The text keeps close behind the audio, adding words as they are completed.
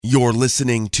You're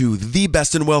listening to the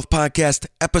Best in Wealth Podcast,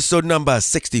 episode number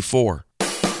 64.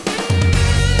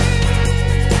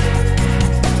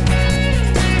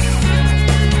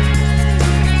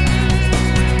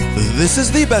 This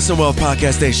is the Best in Wealth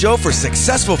Podcast, a show for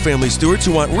successful family stewards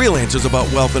who want real answers about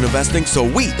wealth and investing so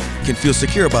we can feel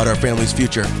secure about our family's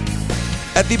future.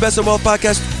 At the Best in Wealth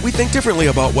Podcast, we think differently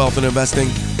about wealth and investing.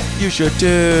 You should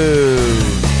too.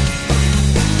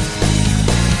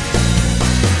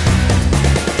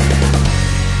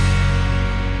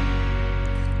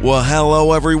 Well,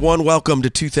 hello, everyone. Welcome to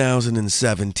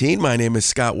 2017. My name is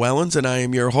Scott Wellens, and I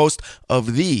am your host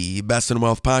of the Best in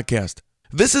Wealth Podcast.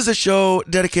 This is a show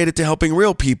dedicated to helping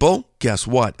real people, guess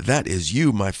what? That is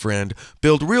you, my friend,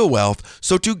 build real wealth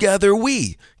so together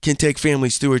we can take family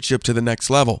stewardship to the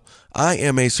next level. I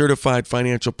am a certified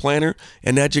financial planner,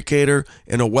 an educator,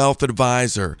 and a wealth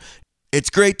advisor.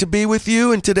 It's great to be with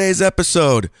you in today's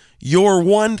episode, Your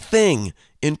One Thing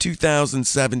in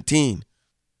 2017.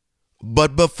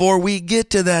 But before we get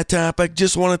to that topic,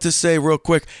 just wanted to say real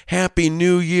quick, Happy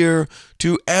New Year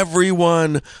to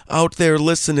everyone out there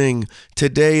listening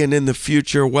today and in the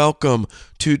future. Welcome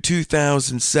to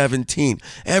 2017.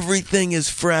 Everything is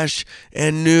fresh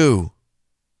and new.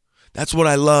 That's what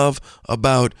I love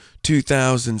about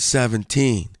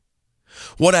 2017.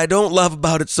 What I don't love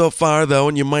about it so far, though,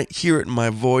 and you might hear it in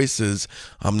my voice, is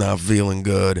I'm not feeling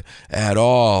good at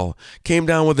all. Came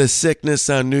down with a sickness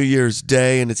on New Year's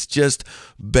Day, and it's just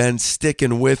been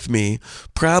sticking with me.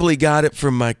 Probably got it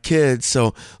from my kids,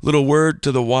 so little word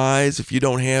to the wise, if you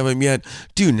don't have them yet,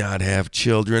 do not have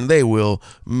children. They will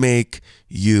make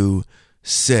you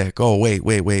sick. Oh,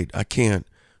 wait, I can't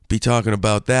be talking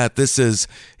about that. This is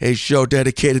a show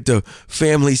dedicated to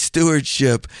family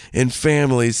stewardship and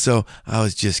families, so I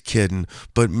was just kidding.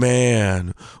 But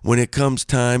man, when it comes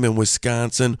time in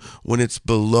Wisconsin, when it's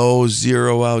below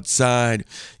zero outside,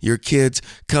 your kids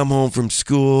come home from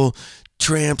school,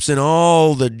 tramps and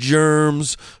all the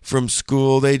germs from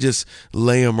school, they just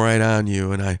lay them right on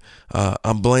you, and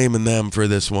I'm blaming them for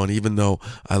this one, even though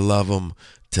I love them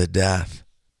to death.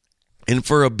 And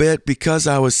for a bit, because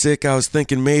I was sick, I was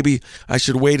thinking maybe I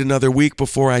should wait another week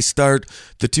before I start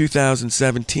the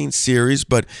 2017 series,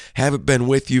 but haven't been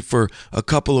with you for a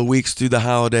couple of weeks through the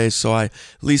holidays, so I at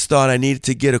least thought I needed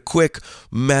to get a quick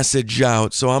message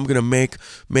out. So I'm going to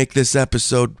make this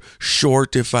episode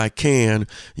short if I can.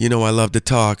 You know I love to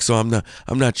talk, so I'm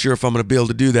not sure if I'm going to be able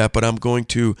to do that, but I'm going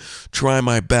to try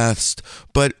my best.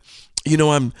 But you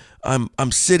know,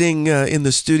 I'm sitting in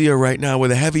the studio right now with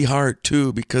a heavy heart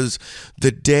too, because the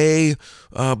day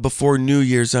before New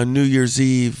Year's, on New Year's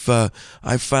Eve,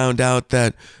 I found out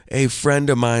that a friend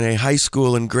of mine, a high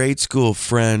school and grade school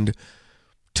friend,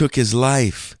 took his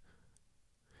life.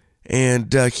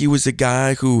 And he was a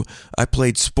guy who I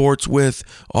played sports with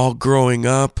all growing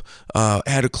up,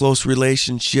 had a close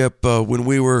relationship when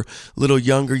we were a little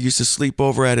younger, used to sleep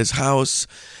over at his house.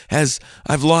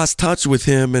 I've lost touch with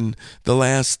him in the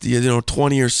last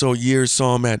 20 or so years,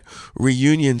 saw him at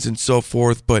reunions and so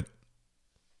forth. But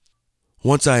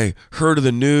once I heard of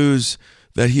the news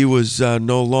that he was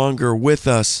no longer with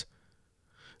us,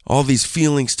 all these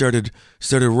feelings started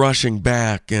rushing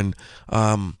back. And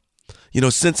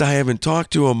since I haven't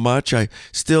talked to him much, I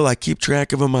keep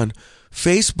track of him on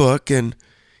Facebook, and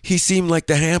he seemed like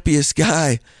the happiest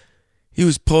guy. He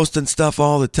was posting stuff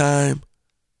all the time.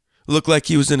 Looked like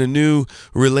he was in a new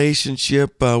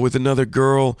relationship with another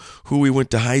girl who we went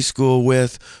to high school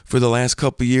with for the last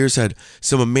couple of years. Had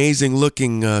some amazing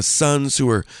looking sons who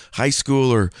are high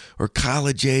school or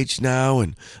college age now.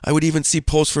 And I would even see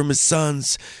posts from his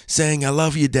sons saying, "I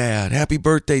love you, Dad. Happy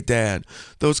birthday, Dad."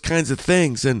 Those kinds of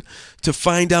things. And to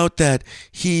find out that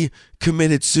he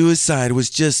committed suicide was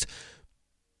just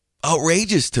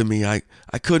outrageous to me. I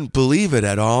couldn't believe it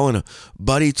at all. And a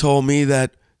buddy told me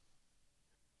that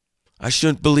I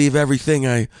shouldn't believe everything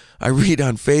I read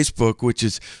on Facebook, which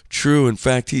is true. In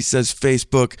fact, he says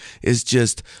Facebook is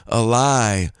just a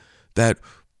lie, that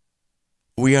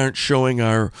we aren't showing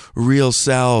our real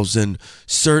selves. And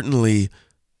certainly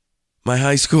my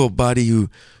high school buddy who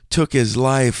took his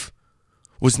life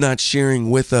was not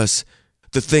sharing with us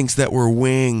the things that were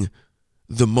weighing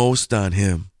the most on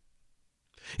him.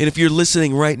 And if you're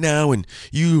listening right now and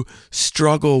you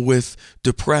struggle with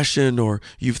depression, or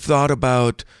you've thought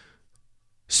about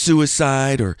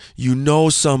suicide, or you know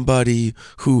somebody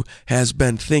who has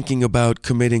been thinking about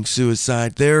committing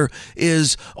suicide, there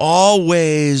is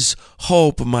always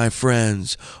hope, my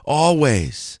friends,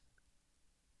 always.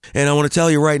 And I want to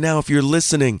tell you right now, if you're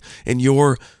listening and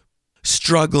you're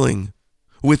struggling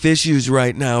with issues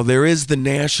right now, there is the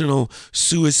National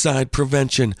Suicide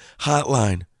Prevention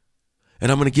Hotline.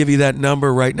 And I'm going to give you that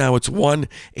number right now. It's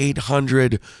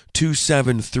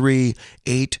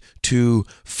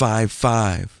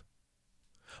 1-800-273-8255.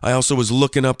 I also was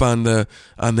looking up on the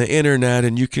internet,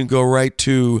 and you can go right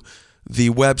to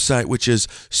the website, which is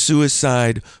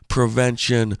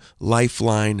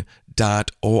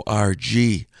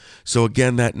suicidepreventionlifeline.org. So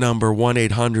again, that number,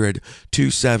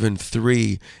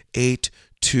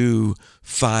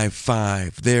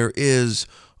 1-800-273-8255. There is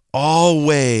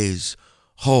always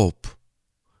hope.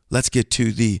 Let's get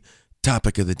to the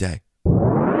topic of the day.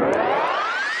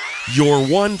 Your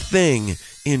one thing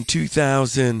in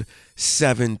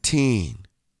 2017.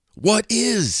 What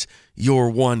is your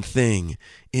one thing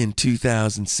in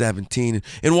 2017?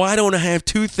 And why don't I have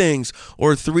two things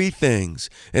or three things?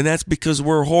 And that's because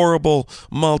we're horrible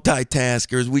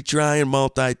multitaskers. We try and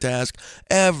multitask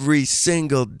every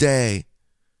single day.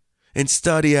 And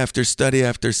study after study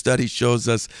after study shows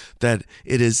us that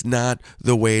it is not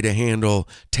the way to handle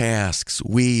tasks.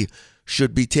 We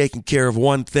should be taking care of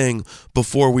one thing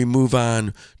before we move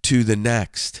on to the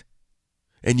next.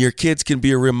 And your kids can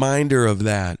be a reminder of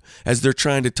that as they're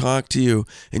trying to talk to you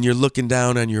and you're looking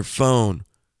down on your phone.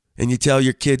 And you tell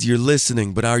your kids you're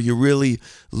listening, but are you really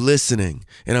listening?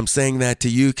 And I'm saying that to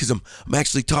you because I'm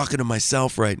actually talking to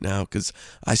myself right now because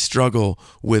I struggle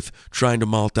with trying to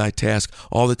multitask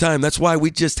all the time. That's why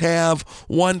we just have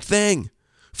one thing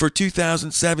for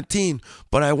 2017,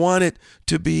 but I want it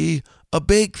to be a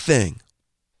big thing.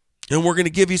 And we're going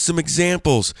to give you some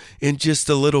examples in just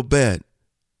a little bit.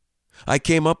 I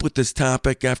came up with this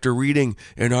topic after reading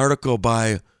an article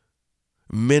by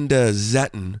Minda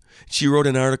Zetton. She wrote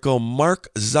an article, Mark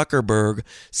Zuckerberg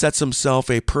sets himself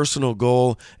a personal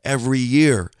goal every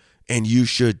year, and you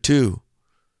should too.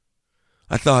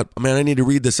 I thought, man, I need to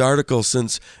read this article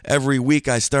since every week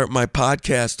I start my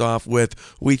podcast off with,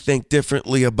 we think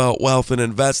differently about wealth and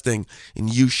investing,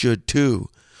 and you should too.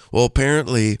 Well,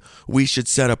 apparently, we should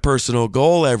set a personal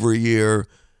goal every year,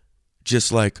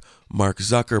 just like Mark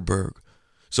Zuckerberg.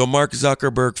 So Mark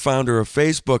Zuckerberg, founder of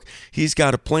Facebook, he's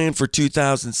got a plan for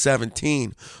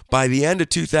 2017. By the end of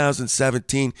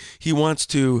 2017, he wants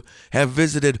to have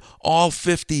visited all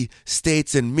 50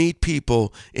 states and meet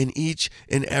people in each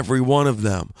and every one of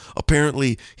them.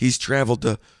 Apparently, he's traveled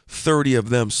to 30 of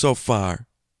them so far.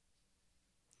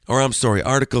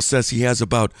 Article says he has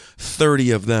about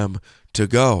 30 of them to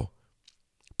go.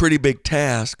 Pretty big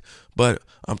task, but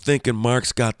I'm thinking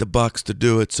Mark's got the bucks to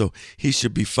do it, so he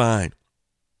should be fine.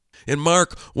 And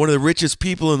Mark, one of the richest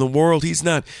people in the world, he's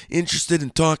not interested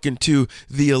in talking to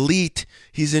the elite.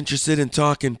 He's interested in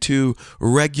talking to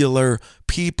regular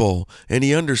people. And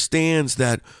he understands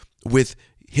that with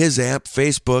his app,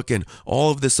 Facebook, and all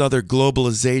of this other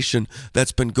globalization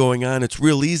that's been going on, it's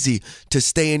real easy to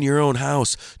stay in your own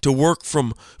house, to work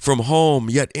from home,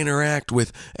 yet interact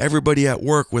with everybody at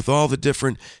work with all the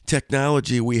different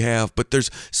technology we have. But there's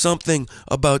something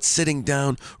about sitting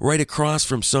down right across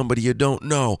from somebody you don't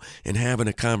know and having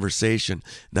a conversation. And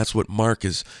that's what Mark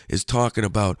is talking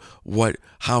about,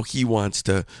 how he wants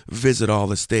to visit all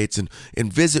the states and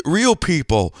visit real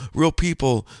people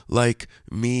like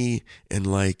me and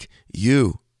like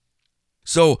you.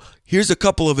 So here's a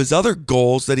couple of his other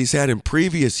goals that he's had in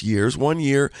previous years. One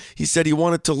year, he said he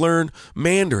wanted to learn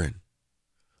Mandarin.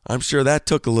 I'm sure that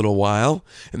took a little while,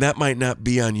 and that might not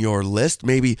be on your list.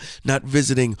 Maybe not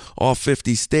visiting all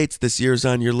 50 states this year is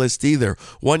on your list either.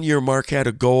 One year, Mark had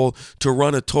a goal to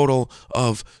run a total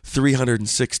of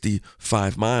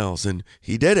 365 miles, and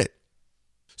he did it.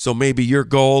 So maybe your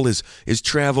goal is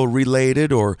travel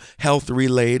related or health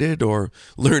related or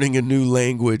learning a new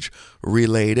language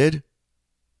related.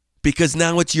 Because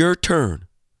now it's your turn.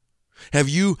 Have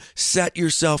you set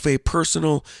yourself a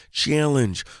personal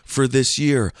challenge for this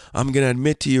year? I'm going to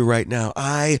admit to you right now,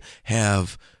 I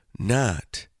have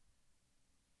not.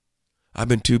 I've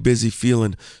been too busy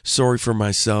feeling sorry for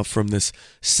myself from this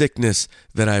sickness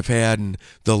that I've had, and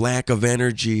the lack of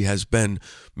energy has been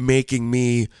making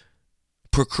me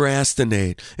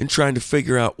procrastinate and trying to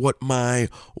figure out what my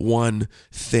one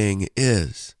thing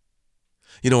is.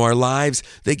 You know, our lives,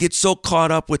 they get so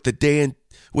caught up with the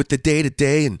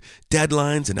day-to-day and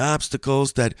deadlines and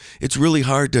obstacles that it's really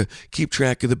hard to keep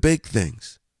track of the big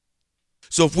things.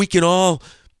 So if we can all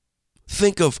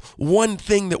think of one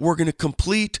thing that we're going to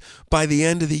complete by the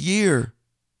end of the year,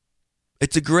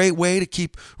 it's a great way to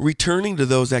keep returning to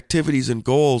those activities and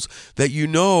goals that you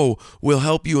know will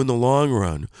help you in the long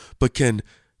run, but can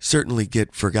certainly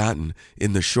get forgotten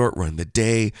in the short run. The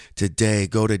day to day,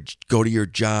 go to your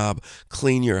job,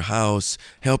 clean your house,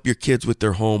 help your kids with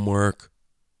their homework,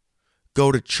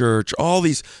 go to church, all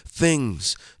these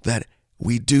things that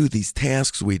we do, these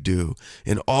tasks we do,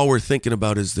 and all we're thinking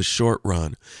about is the short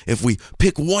run. If we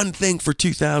pick one thing for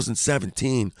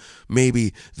 2017,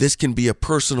 maybe this can be a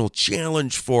personal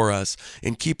challenge for us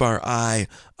and keep our eye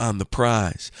on the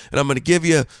prize. And I'm going to give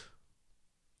you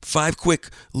 5 quick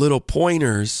little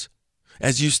pointers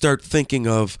as you start thinking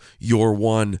of your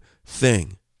one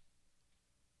thing.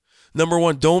 Number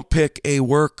 1, don't pick a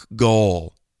work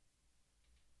goal.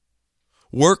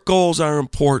 Work goals are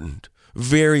important,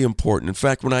 very important. In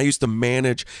fact, when I used to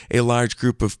manage a large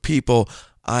group of people,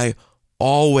 I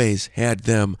always had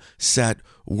them set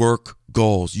work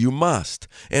goals. You must,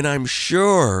 and I'm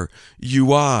sure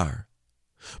you are.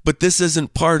 But this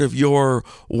isn't part of your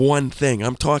one thing.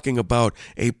 I'm talking about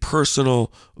a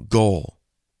personal goal.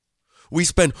 We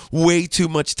spend way too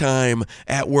much time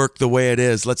at work the way it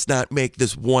is. Let's not make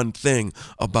this one thing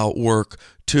about work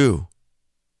too.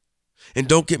 And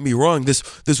don't get me wrong,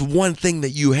 this one thing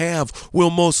that you have will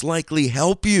most likely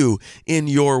help you in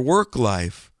your work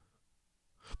life.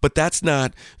 But that's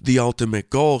not the ultimate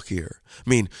goal here. I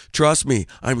mean, trust me,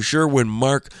 I'm sure when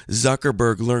Mark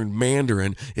Zuckerberg learned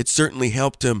Mandarin, it certainly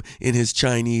helped him in his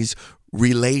Chinese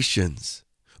relations.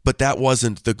 But that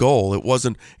wasn't the goal. It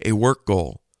wasn't a work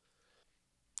goal.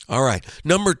 All right,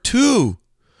 number 2,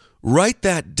 write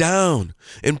that down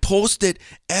and post it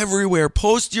everywhere.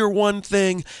 Post your one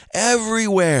thing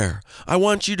everywhere. I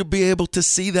want you to be able to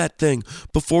see that thing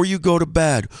before you go to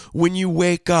bed, when you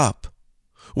wake up,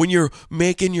 when you're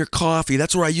making your coffee.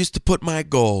 That's where I used to put my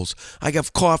goals. I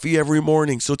have coffee every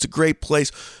morning, so it's a great place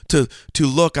to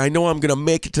look. I know I'm going to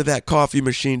make it to that coffee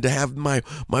machine to have my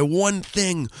one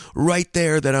thing right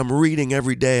there that I'm reading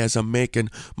every day as I'm making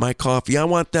my coffee. I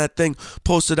want that thing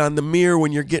posted on the mirror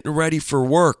when you're getting ready for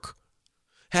work.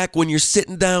 Heck, when you're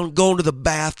sitting down, going to the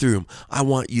bathroom, I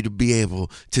want you to be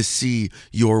able to see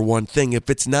your one thing. If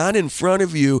it's not in front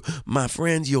of you, my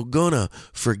friends, you're gonna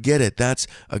forget it. That's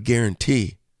a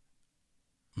guarantee.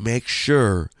 Make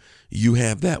sure you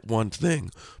have that one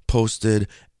thing posted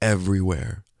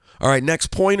everywhere. All right, next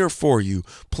pointer for you.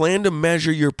 Plan to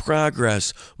measure your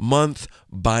progress month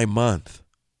by month.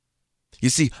 You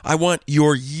see, I want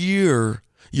your year,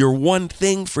 your one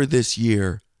thing for this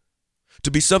year,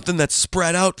 to be something that's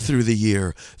spread out through the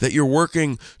year that you're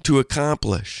working to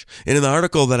accomplish. And in the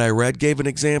article that I read, gave an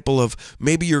example of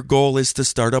maybe your goal is to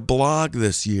start a blog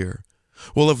this year.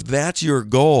 Well, if that's your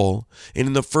goal, and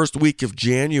in the first week of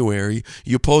January,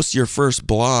 you post your first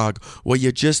blog, well,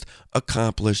 you just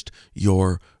accomplished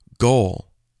your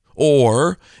goal.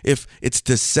 Or if it's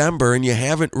December and you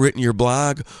haven't written your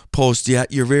blog post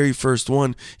yet, your very first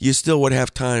one, you still would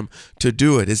have time to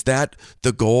do it. Is that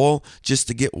the goal, just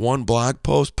to get one blog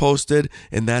post posted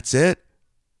and that's it?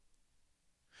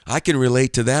 I can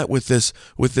relate to that with this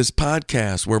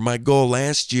podcast, where my goal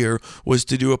last year was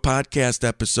to do a podcast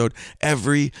episode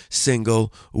every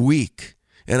single week.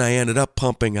 And I ended up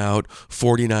pumping out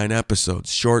 49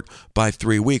 episodes, short by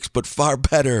 3 weeks, but far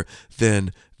better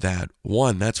than that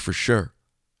one, that's for sure.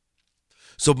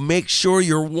 So make sure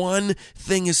your one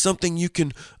thing is something you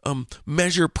can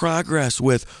measure progress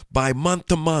with by month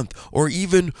to month or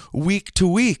even week to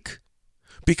week.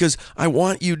 Because I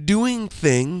want you doing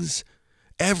things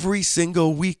every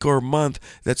single week or month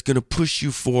that's going to push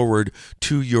you forward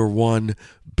to your one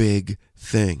big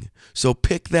thing. So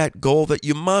pick that goal that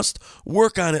you must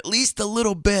work on at least a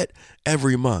little bit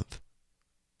every month.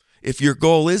 If your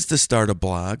goal is to start a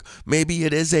blog, maybe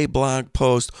it is a blog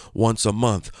post once a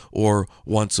month or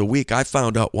once a week. I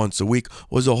found out once a week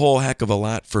was a whole heck of a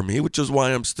lot for me, which is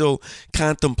why I'm still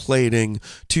contemplating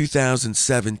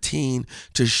 2017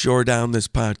 to shore down this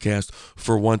podcast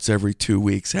for once every 2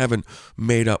 weeks. Haven't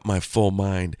made up my full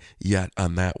mind yet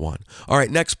on that one. All right,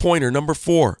 next pointer, number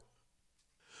 4.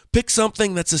 Pick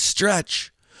something that's a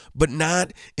stretch, but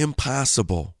not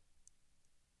impossible.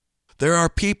 There are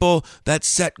people that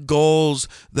set goals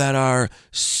that are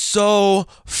so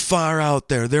far out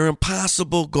there. They're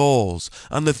impossible goals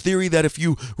on the theory that if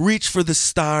you reach for the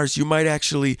stars, you might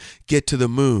actually get to the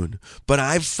moon. But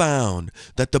I've found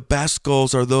that the best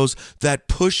goals are those that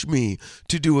push me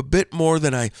to do a bit more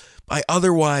than I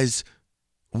otherwise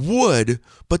would,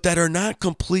 but that are not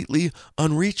completely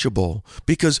unreachable.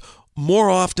 Because more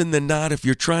often than not, if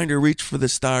you're trying to reach for the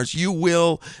stars, you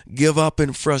will give up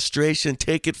in frustration.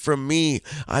 Take it from me.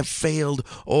 I've failed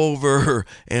over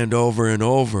and over and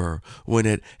over when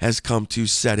it has come to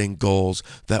setting goals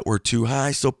that were too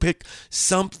high. So pick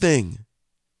something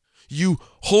you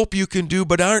hope you can do,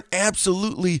 but aren't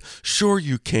absolutely sure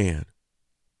you can.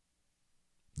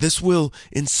 This will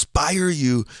inspire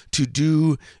you to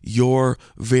do your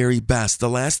very best. The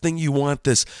last thing you want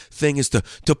this thing is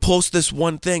to post this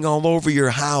one thing all over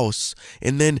your house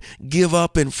and then give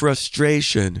up in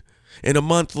frustration. And a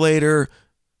month later,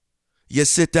 you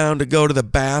sit down to go to the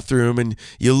bathroom and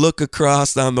you look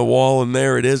across on the wall and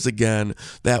there it is again,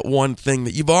 that one thing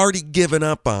that you've already given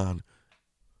up on.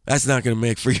 That's not going to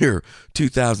make for your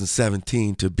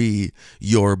 2017 to be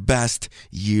your best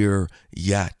year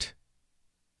yet.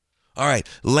 All right,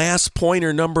 last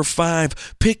pointer, number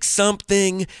 5. Pick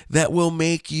something that will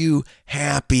make you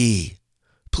happy.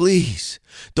 Please,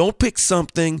 don't pick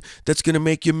something that's going to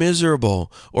make you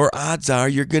miserable, or odds are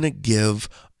you're going to give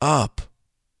up.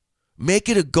 Make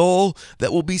it a goal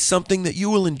that will be something that you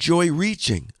will enjoy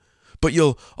reaching, but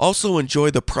you'll also enjoy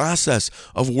the process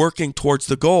of working towards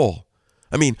the goal.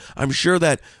 I mean, I'm sure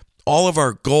that all of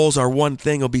our goals, our one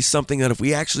thing will be something that if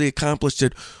we actually accomplished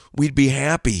it, we'd be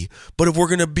happy. But if we're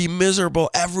going to be miserable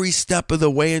every step of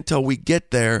the way until we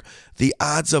get there, the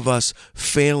odds of us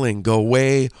failing go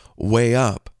way, way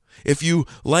up. If you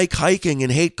like hiking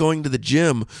and hate going to the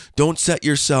gym, don't set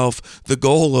yourself the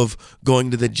goal of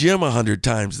going to the gym 100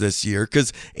 times this year,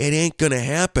 because it ain't going to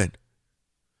happen.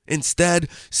 Instead,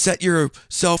 set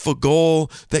yourself a goal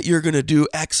that you're going to do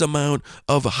X amount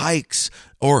of hikes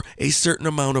or a certain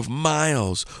amount of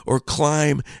miles or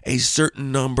climb a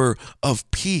certain number of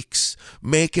peaks.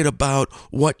 Make it about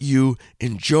what you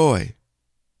enjoy.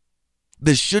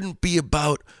 This shouldn't be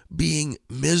about being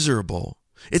miserable.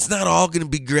 It's not all going to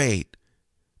be great.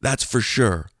 That's for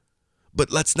sure. But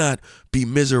let's not be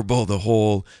miserable the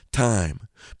whole time.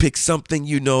 Pick something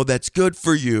you know that's good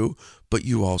for you, but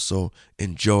you also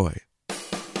enjoy.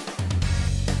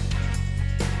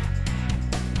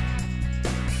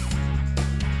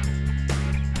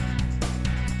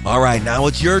 All right, now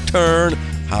it's your turn.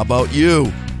 How about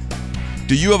you?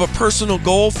 Do you have a personal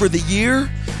goal for the year?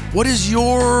 What is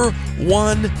your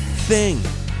one thing?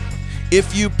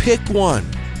 If you pick one,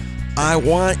 I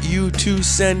want you to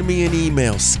send me an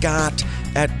email,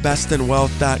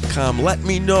 scott@bestandwealth.com. Let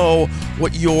me know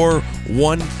what your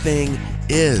one thing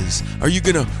is. Are you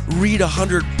going to read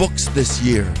 100 books this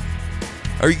year?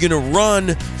 Are you going to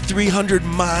run 300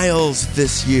 miles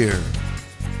this year?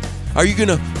 Are you going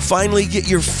to finally get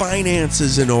your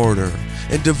finances in order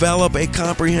and develop a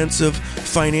comprehensive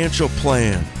financial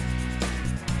plan?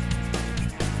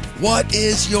 What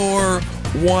is your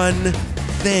one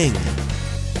thing?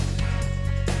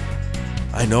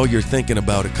 I know you're thinking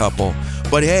about a couple,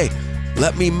 but hey,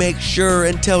 let me make sure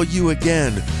and tell you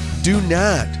again, do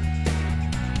not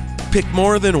pick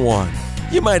more than one.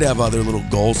 You might have other little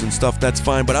goals and stuff, that's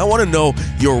fine, but I want to know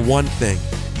your one thing,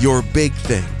 your big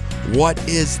thing. What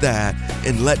is that?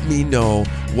 And let me know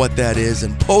what that is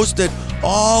and post it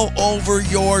all over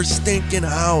your stinking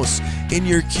house, in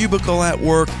your cubicle at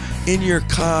work, in your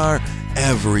car,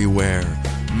 everywhere.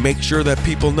 Make sure that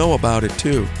people know about it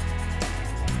too.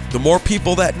 The more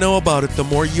people that know about it, the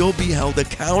more you'll be held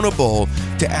accountable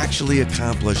to actually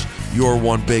accomplish your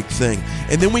one big thing.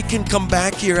 And then we can come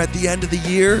back here at the end of the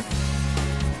year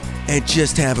and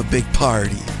just have a big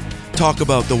party. Talk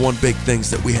about the one big things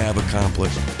that we have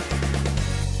accomplished.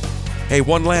 Hey,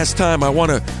 one last time, I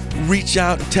want to reach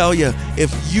out and tell you,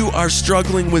 if you are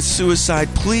struggling with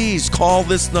suicide, please call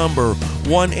this number,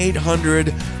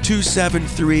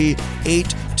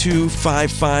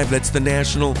 1-800-273-8255. That's the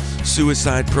National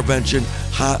Suicide Prevention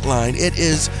Hotline. It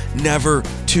is never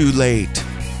too late.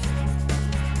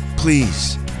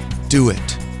 Please do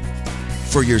it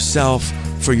for yourself,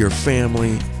 for your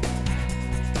family,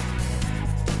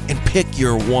 and pick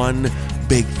your one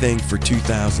big thing for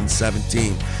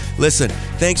 2017. Listen,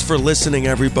 thanks for listening,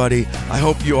 everybody. I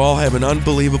hope you all have an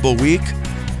unbelievable week,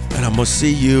 and I'm going to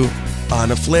see you on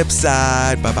the flip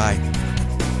side. Bye-bye.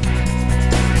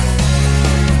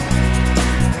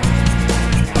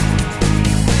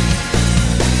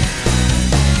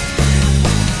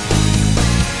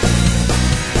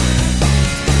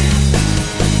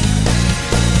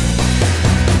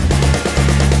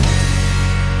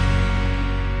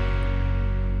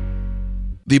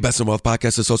 The Best in Wealth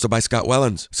podcast is hosted by Scott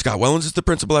Wellens. Scott Wellens is the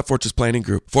principal at Fortress Planning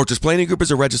Group. Fortress Planning Group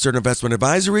is a registered investment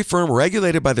advisory firm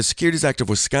regulated by the Securities Act of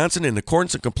Wisconsin in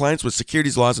accordance and compliance with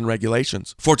securities laws and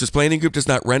regulations. Fortress Planning Group does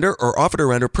not render or offer to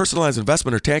render personalized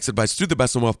investment or tax advice through the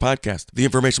Best in Wealth podcast. The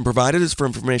information provided is for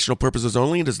informational purposes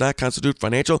only and does not constitute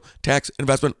financial, tax,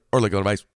 investment, or legal advice.